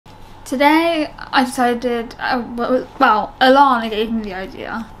Today I decided, well, Alana gave me the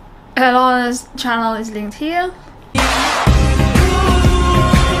idea. Alana's channel is linked here.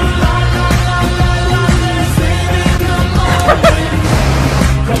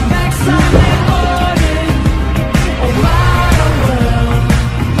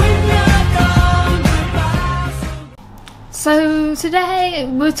 So today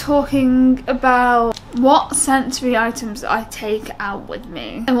we're talking about what sensory items I take out with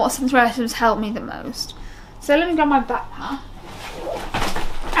me and what sensory items help me the most. So let me grab my backpack.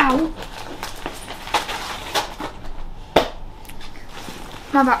 Ow!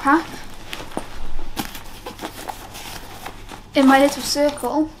 My backpack. In my little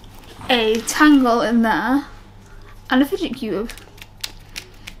circle, a tangle in there and a fidget cube.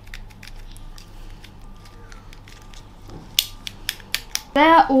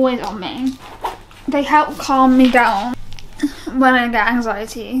 They're always on me. They help calm me down when I get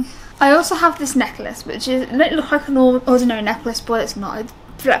anxiety. I also have this necklace, which is, it looks like an ordinary necklace, but it's not. It's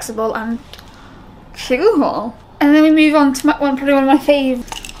flexible and cool. And then we move on to probably one of my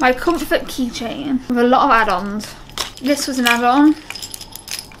favourites, my comfort keychain with a lot of add-ons. This was an add-on.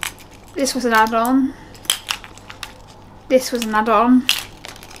 This was an add-on. This was an add-on.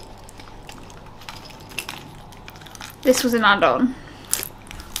 This was an add-on.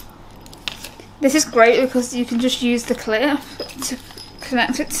 This is great because you can just use the clip to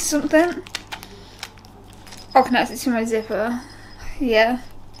connect it to something. I'll connect it to my zipper. Yeah.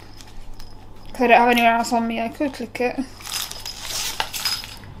 Because I don't have anywhere else on me, I could click it.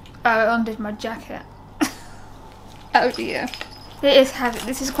 Oh, it undid my jacket. Oh dear. It is heavy.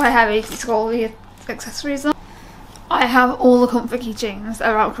 This is quite heavy because it's got all the accessories on. I have all the comfort keychains that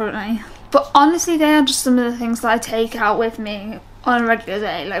are out currently. But honestly, they are just some of the things that I take out with me on a regular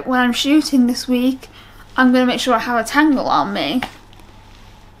day. Like when I'm shooting this week, I'm going to make sure I have a tangle on me.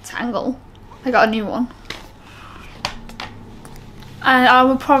 Tangle. I got a new one. And I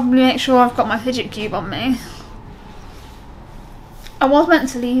will probably make sure I've got my fidget cube on me. I was meant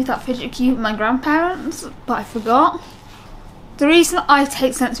to leave that fidget cube with my grandparents, but I forgot. The reason I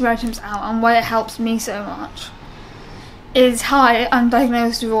take sensory items out and why it helps me so much is I'm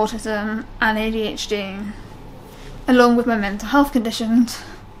diagnosed with autism and ADHD, along with my mental health conditions,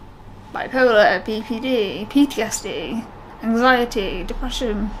 bipolar, BPD, PTSD, anxiety,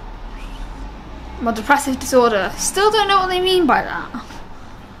 depression, well, depressive disorder. Still don't know what they mean by that.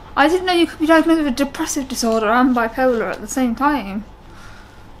 I didn't know you could be diagnosed with a depressive disorder and bipolar at the same time.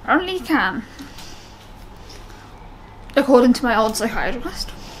 Apparently you can. According to my old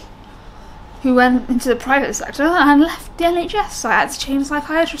psychiatrist, who went into the private sector and left the NHS, so I had to change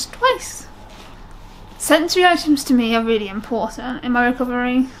psychiatrist twice. Sensory items to me are really important in my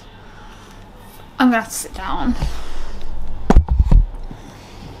recovery. I'm gonna have to sit down.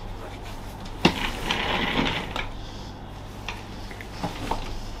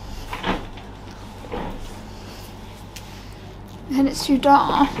 And it's too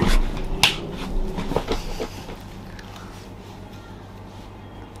dark.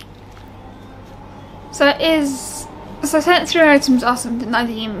 So sensory items are something that I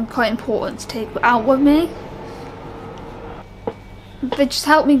deem quite important to take out with me. They just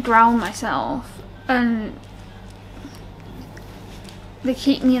help me ground myself and they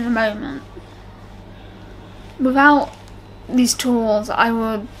keep me in the moment. Without these tools, I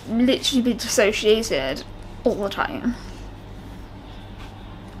would literally be dissociated all the time.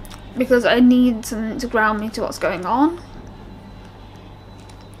 Because I need something to ground me to what's going on.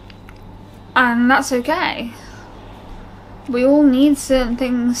 And that's okay. We all need certain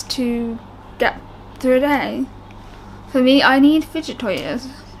things to get through a day. For me, I need fidget toys.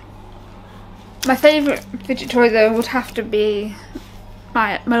 My favourite fidget toy though would have to be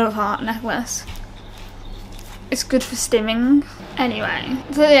my love heart necklace. It's good for stimming. Anyway,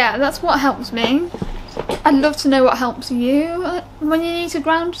 so yeah, that's what helps me. I'd love to know what helps you when you need to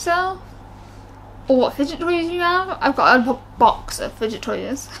ground yourself. Or what fidget toys you have. I've got a box of fidget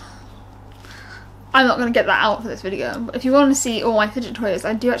toys. I'm not going to get that out for this video, but if you want to see all my fidget toys,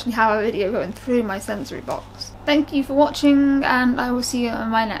 I do actually have a video going through my sensory box. Thank you for watching, and I will see you in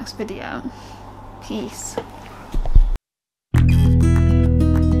my next video. Peace.